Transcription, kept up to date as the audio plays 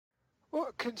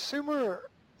Well,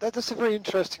 that's a very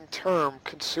interesting term,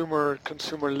 consumer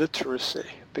literacy,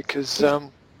 because Yeah.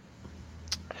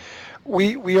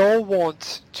 we all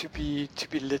want to be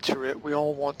literate. We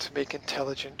all want to make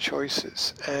intelligent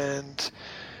choices, and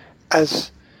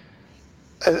as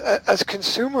as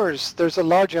consumers, there's a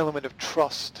large element of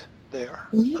trust there.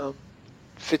 Mhm.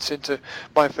 Fits into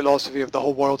my philosophy of the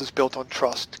whole world is built on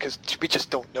trust because we just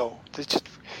don't know. It's just,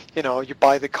 you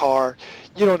buy the car,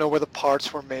 you don't know where the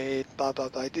parts were made, blah, blah,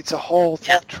 blah. It's a whole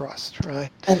thing Yeah. of trust,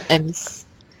 right? And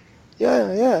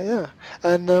Yeah, yeah, yeah.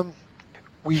 And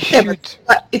we yeah, but should,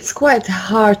 it's quite a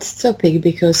hard topic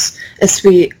because, as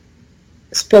we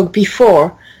spoke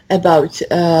before about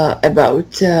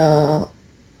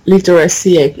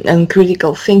literacy and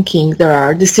critical thinking, there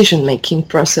are decision-making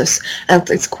process, and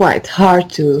it's quite hard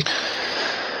to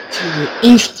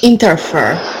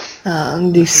interfere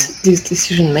this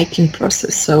decision-making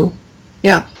process. So,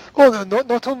 yeah, well,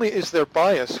 not only is there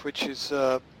bias, which is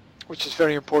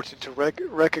very important to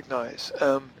recognize.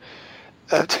 I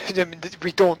mean,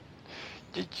 we don't.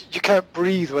 You can't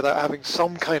breathe without having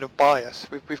some kind of bias.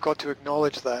 We've got to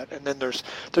acknowledge that. And then there's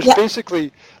yeah,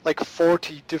 basically like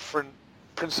 40 different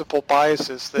principal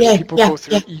biases that yeah, people yeah, go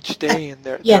yeah, through each day in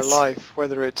their yes, life,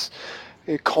 whether it's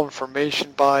a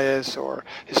confirmation bias or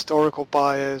historical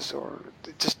bias or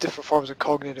just different forms of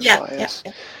cognitive yeah, yeah, bias.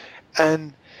 yeah,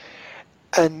 And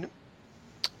and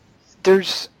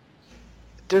there's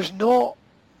there's not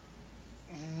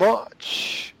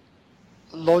much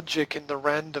logic in the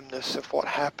randomness of what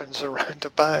happens around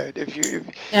about.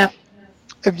 yeah,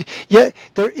 Yeah,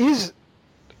 there is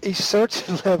a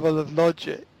certain level of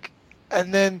logic,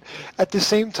 and then at the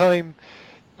same time,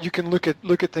 you can look at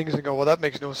things and go, well, that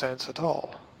makes no sense at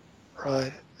all,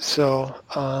 right? So,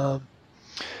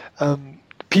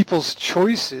 people's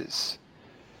choices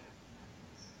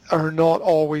are not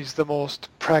always the most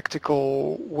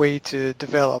practical way to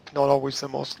develop, not always the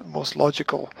most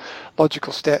logical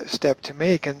step to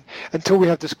make, and until we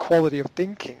have this quality of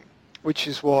thinking, which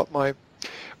is what my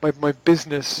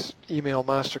business email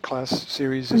masterclass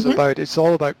series is mm-hmm, about. It's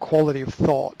all about quality of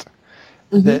thought.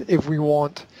 mm-hmm, That if we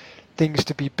want things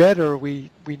to be better,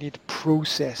 we need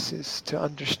processes to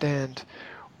understand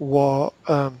what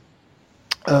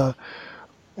uh,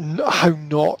 how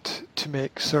not to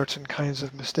make certain kinds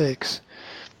of mistakes.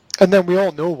 And then we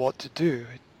all know what to do,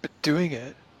 but doing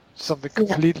it is something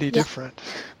yeah, completely yeah, different.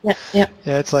 yeah, yeah.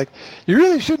 Yeah, it's like you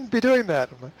really shouldn't be doing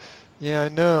that. I'm like, yeah, I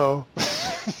know.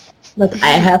 But I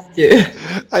have to.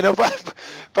 I know,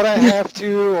 but I have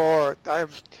to, or I'm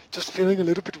just feeling a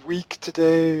little bit weak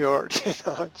today, or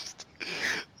just.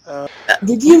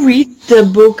 Did you read the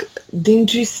book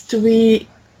Dingistry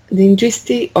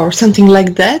or something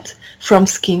like that from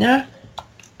Skinner?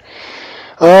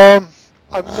 Um,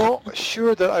 I'm not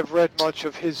sure that I've read much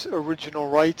of his original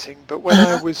writing, but when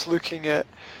I Uh-huh. was looking at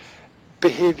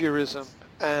behaviorism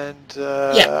and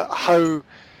Yeah, how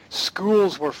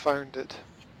schools were founded,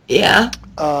 yeah.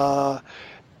 uh,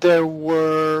 there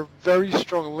were very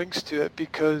strong links to it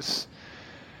because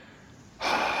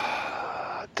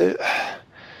the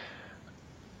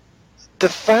the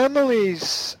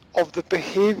families of the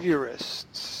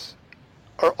behaviorists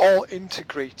are all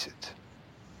integrated.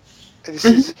 This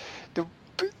Mm-hmm. is the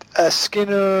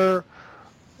Skinner,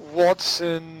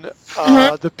 Watson,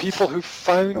 Mm-hmm. the people who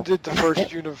founded the Yeah.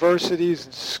 first universities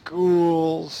and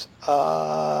schools,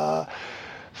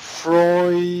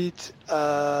 Freud,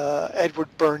 Edward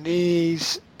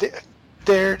Bernays.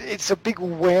 It's a big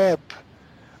web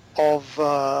of,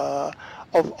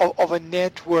 of a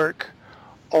network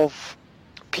of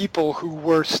people who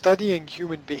were studying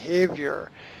human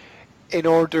behavior in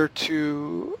order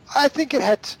to, I think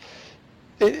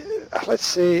let's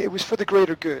say it was for the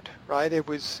greater good, right? It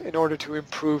was in order to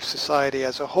improve society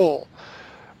as a whole.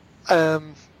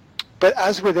 Um, but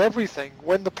as with everything,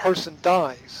 when the person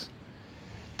dies,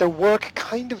 their work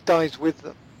kind of dies with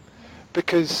them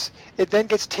because it then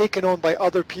gets taken on by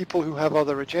other people who have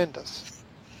other agendas.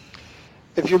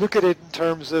 If you look at it in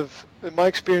terms of, my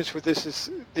experience with this is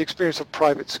the experience of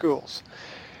private schools.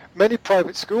 Many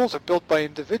private schools are built by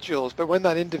individuals, but when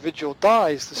that individual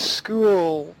dies, the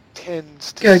school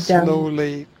tends to Go down.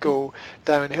 slowly go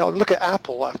downhill. Look at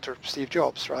Apple after Steve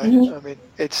Jobs, right? Mm-hmm. I mean,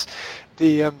 it's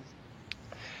the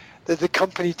the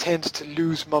company tends to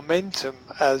lose momentum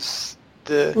as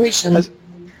the Vision. as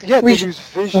yeah, they Vision. lose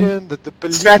vision. That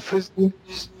Strategy.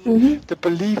 Mm-hmm. the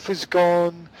belief is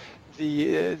gone.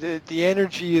 The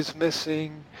energy is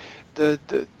missing.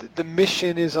 The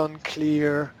mission is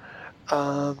unclear.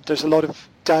 There's a lot of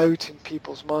doubt in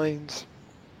people's minds,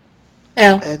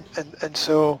 Yeah. and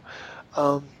so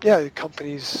yeah,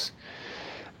 companies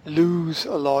lose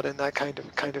a lot in that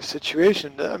kind of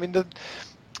situation. I mean, the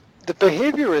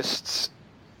behaviorists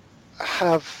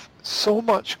have so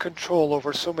much control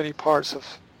over so many parts of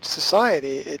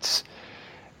society. It's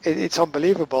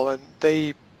unbelievable, and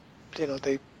they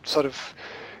sort of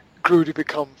grew to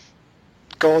become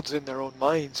gods in their own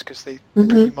minds because they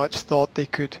pretty much thought they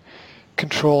could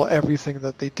control everything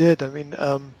that they did. I mean,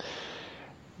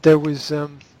 there was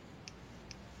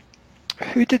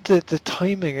who did the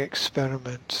timing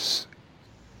experiments?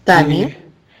 Timing?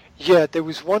 Yeah, there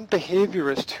was one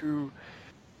behaviorist who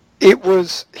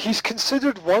he's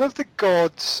considered one of the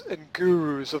gods and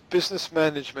gurus of business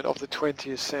management of the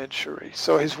 20th century.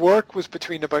 So his work was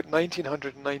between about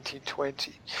 1900 and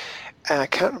 1920. And I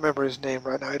can't remember his name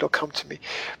right now, it'll come to me.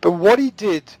 But what he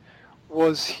did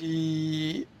was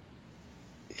he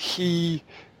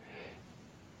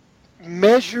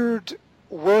measured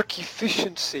work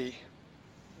efficiency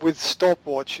with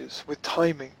stopwatches, with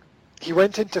timing. He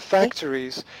went into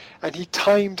factories and he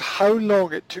timed how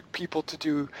long it took people to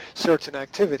do certain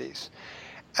activities.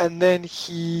 And then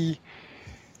he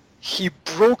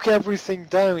broke everything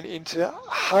down into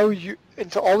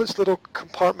all its little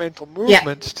compartmental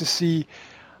movements to see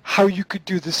how you could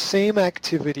do the same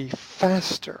activity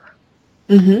faster.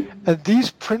 And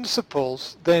these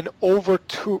principles then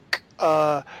overtook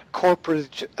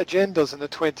corporate agendas in the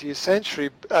 20th century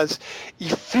as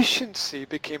efficiency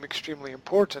became extremely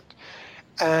important.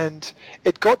 And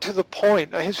it got to the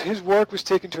point, his work was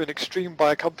taken to an extreme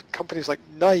by companies like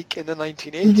Nike in the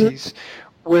 1980s,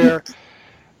 where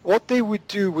what they would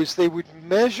do was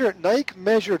Nike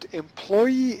measured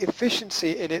employee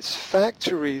efficiency in its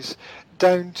factories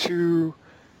down to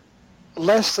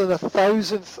less than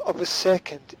 1,000th of a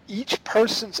second. Each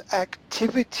person's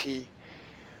activity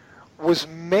was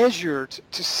measured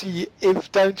to see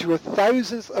if down to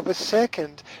 1,000th of a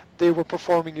second they were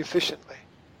performing efficiently.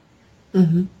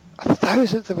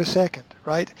 1,000th of a second,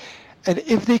 right? And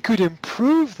if they could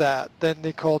improve that, then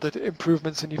they called it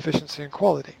improvements in efficiency and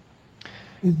quality.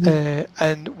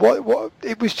 And what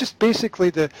it was just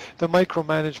basically the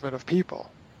micromanagement of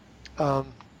people.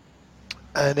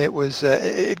 And it was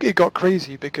it got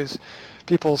crazy because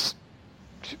they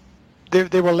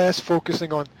were less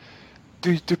focusing on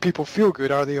do people feel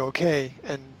good, are they okay,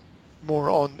 and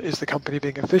more on is the company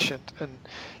being efficient, and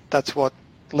that's what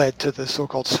led to the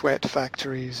so-called sweat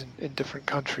factories in different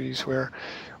countries where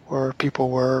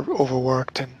people were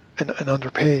overworked and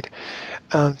underpaid.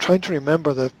 I'm trying to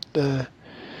remember the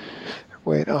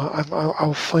wait,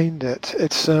 I'll find it.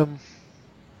 It's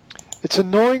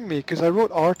annoying me because I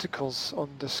wrote articles on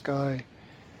this guy.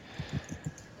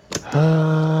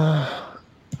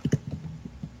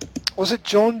 Was it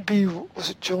John B.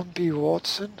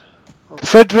 Watson?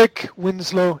 Frederick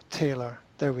Winslow Taylor.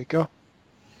 There we go.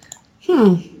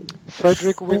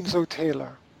 Frederick Winslow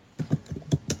Taylor.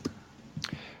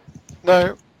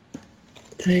 Now,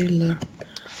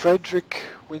 Frederick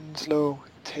Winslow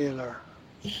Taylor.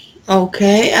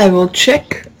 Okay, I will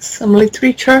check some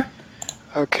literature.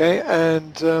 Okay,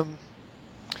 and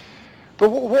but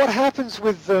what happens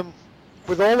with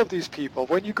all of these people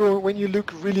when you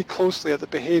look really closely at the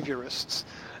behaviorists?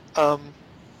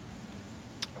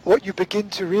 What you begin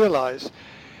to realize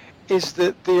is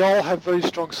that they all have very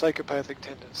strong psychopathic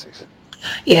tendencies.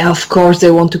 Yeah, of course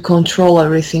they want to control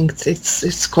everything.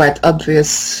 It's quite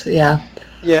obvious. Yeah.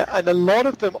 Yeah, and a lot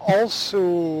of them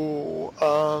also.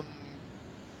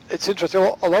 It's interesting.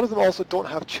 A lot of them also don't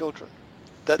have children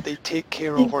that they take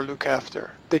care of or look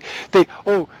after. They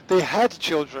had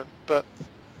children, but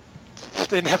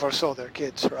they never saw their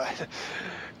kids, right?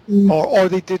 Or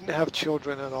they didn't have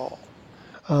children at all.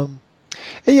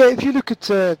 Yeah, if you look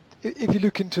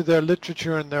into their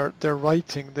literature and their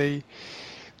writing, they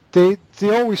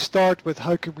always start with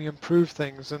how can we improve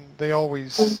things, and they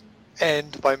always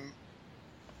end by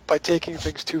taking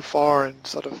things too far and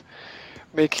sort of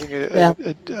making a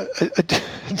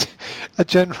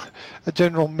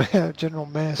general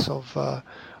mess of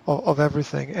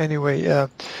everything. Anyway,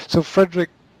 so Frederick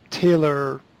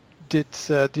Taylor did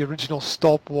the original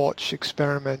stopwatch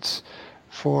experiments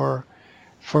for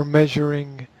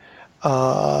measuring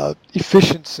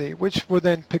efficiency, which were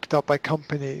then picked up by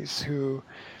companies who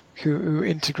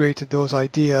integrated those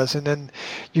ideas, and then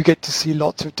you get to see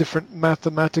lots of different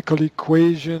mathematical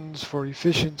equations for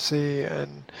efficiency,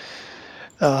 and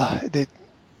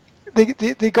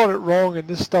they got it wrong, and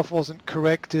this stuff wasn't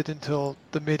corrected until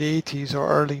the mid-80s or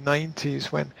early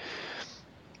 90s when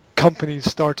companies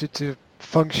started to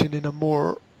function in a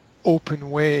more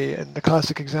open way. And the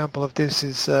classic example of this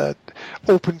is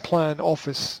open plan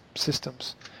office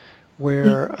systems,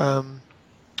 where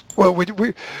Well,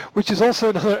 which is also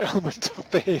another element of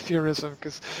behaviorism,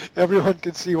 because everyone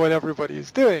can see what everybody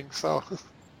is doing. So,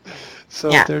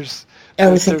 so Yeah, there's,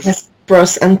 everything there's, has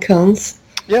pros and cons.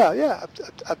 yeah, yeah,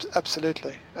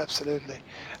 absolutely, absolutely.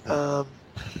 Um,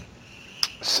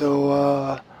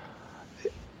 so,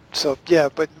 so yeah,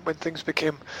 but when things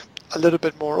became a little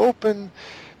bit more open,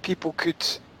 people could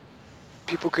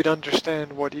people could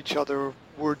understand what each other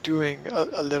were doing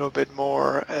a little bit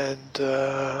more, and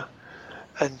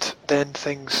then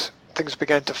things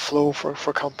began to flow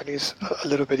for companies a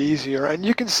little bit easier. And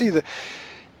you can see the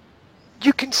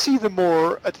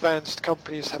more advanced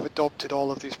companies have adopted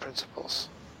all of these principles.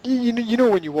 You know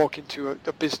when you walk into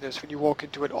a business, when you walk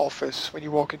into an office, when you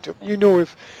walk into, you know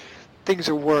if things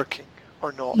are working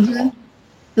or not. Hmm.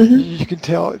 Hmm. You can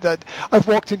tell that. I've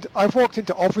walked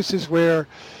into offices where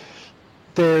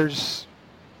there's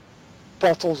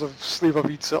bottles of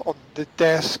Slivovica on the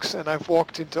desks, and I've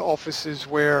walked into offices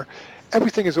where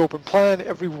everything is open plan,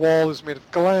 every wall is made of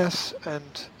glass,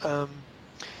 and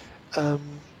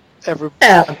every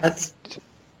Yeah, but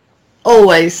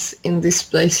always in these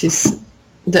places,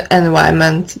 the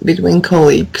environment between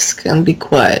colleagues can be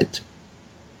quite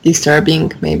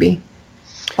disturbing, maybe.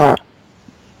 Or,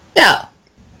 yeah.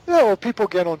 yeah, well, people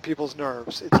get on people's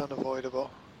nerves. It's unavoidable,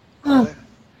 Oh, right?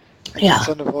 yeah. It's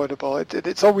unavoidable.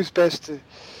 It's always best to.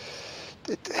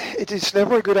 It's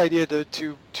never a good idea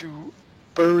to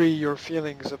bury your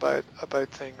feelings about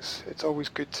things. It's always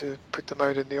good to put them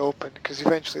out in the open, because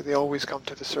eventually they always come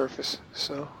to the surface.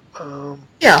 So,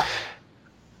 Yeah.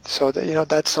 so that,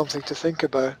 that's something to think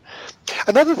about.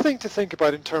 Another thing to think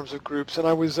about in terms of groups, and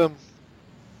I was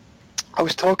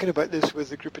talking about this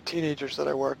with a group of teenagers that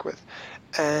I work with,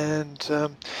 and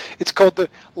it's called the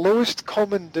lowest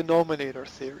common denominator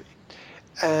theory.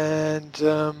 And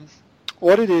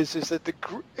what it is that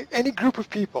any group of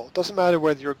people, doesn't matter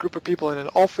whether you're a group of people in an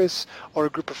office or a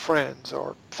group of friends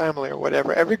or family or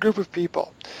whatever, every group of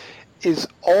people is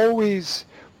always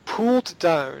pulled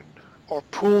down or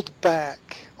pulled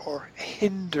back or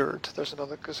hindered. There's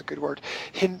a good word.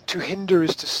 To hinder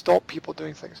is to stop people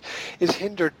doing things. Is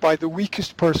hindered by the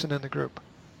weakest person in the group.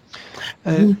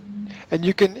 And and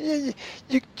you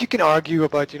can argue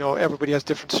about, everybody has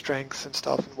different strengths and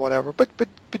stuff and whatever, but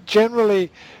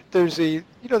generally there's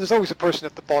always a person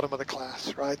at the bottom of the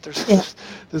class, right? There's Yeah.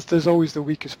 there's always the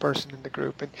weakest person in the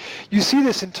group. And you see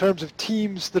this in terms of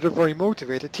teams that are very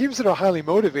motivated. Teams that are highly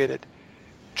motivated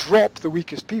drop the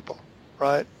weakest people,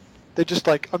 right? They're just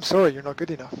like, I'm sorry, you're not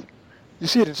good enough. You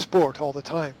see it in sport all the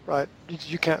time, right?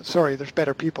 You can't, sorry, there's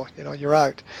better people, you're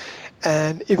out.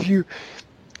 And if you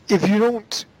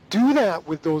don't do that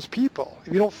with those people,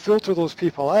 if you don't filter those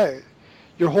people out,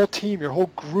 your whole team, your whole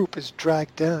group is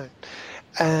dragged down.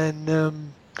 And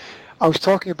I was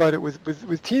talking about it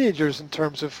with teenagers in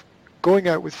terms of going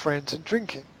out with friends and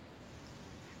drinking,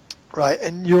 right?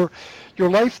 And your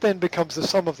life then becomes the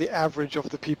sum of the average of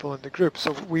the people in the group.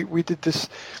 So we did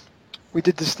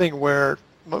this thing where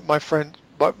my friend,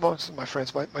 most of my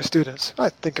friends, my students, I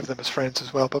think of them as friends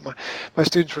as well, but my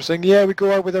students were saying, yeah, we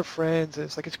go out with our friends,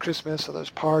 and it's Christmas, so there's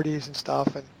parties and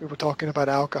stuff, and we were talking about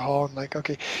alcohol, and like,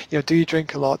 okay, do you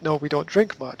drink a lot? No, we don't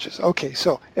drink much. It's, okay,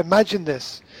 so imagine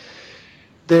this.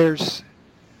 There's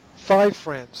 5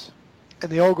 friends,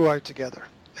 and they all go out together,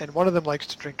 and one of them likes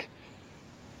to drink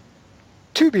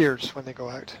 2 beers when they go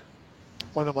out.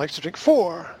 One of them likes to drink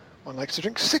 4. One likes to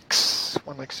drink 6.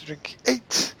 One likes to drink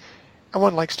 8. And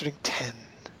one likes to drink 10.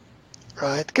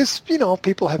 Right? Because,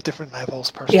 people have different levels,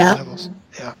 personal Yeah. levels.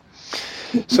 Yeah.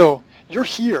 So you're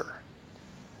here,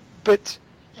 but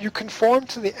you conform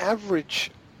to the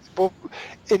average. Well,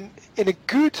 in a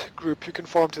good group, you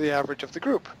conform to the average of the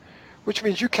group, which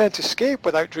means you can't escape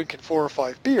without drinking 4 or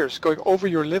 5 beers, going over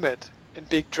your limit and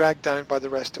being dragged down by the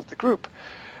rest of the group.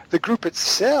 The group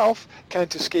itself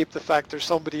can't escape the fact there's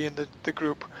somebody in the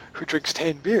group who drinks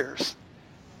 10 beers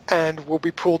and will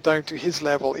be pulled down to his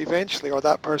level eventually, or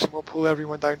that person will pull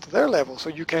everyone down to their level, so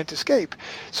you can't escape.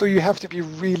 So you have to be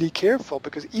really careful,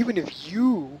 because even if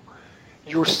you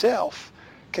yourself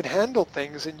can handle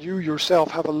things and you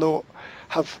yourself have a lower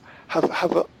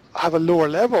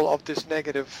level of this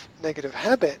negative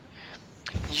habit,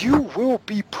 you will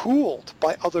be pulled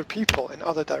by other people in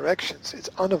other directions. It's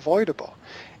unavoidable.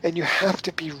 And you have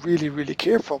to be really, really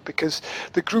careful, because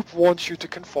the group wants you to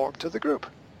conform to the group.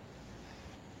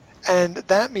 And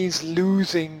that means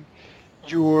losing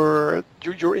your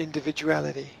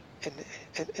individuality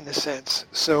in a sense.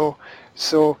 So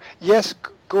yes,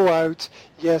 go out.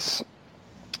 Yes,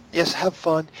 have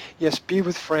fun. Yes, be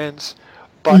with friends.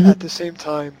 But at the same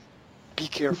time, be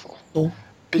careful.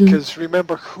 Because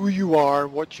remember who you are,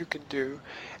 what you can do,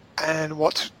 and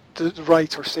the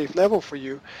right or safe level for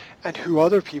you, and who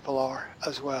other people are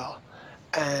as well,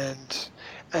 and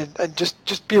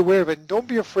just be aware of it. And don't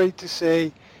be afraid to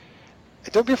say,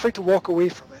 don't be afraid to walk away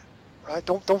from it. Right?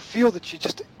 Don't feel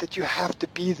that you have to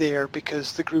be there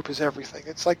because the group is everything.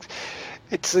 It's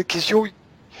because you're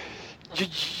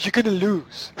gonna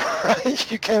lose,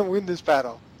 right? You can't win this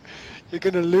battle. You're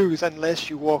gonna lose unless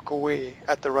you walk away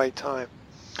at the right time.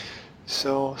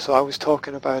 So I was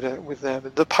talking about it with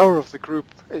them. The power of the group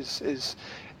is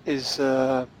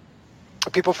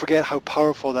people forget how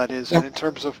powerful that is. Yeah. And in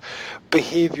terms of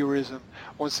behaviorism,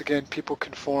 once again, people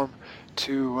conform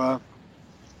to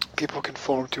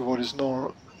what is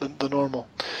the normal.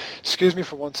 Excuse me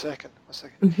for 1 second. 1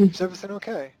 second. Mhm. Is everything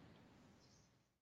okay?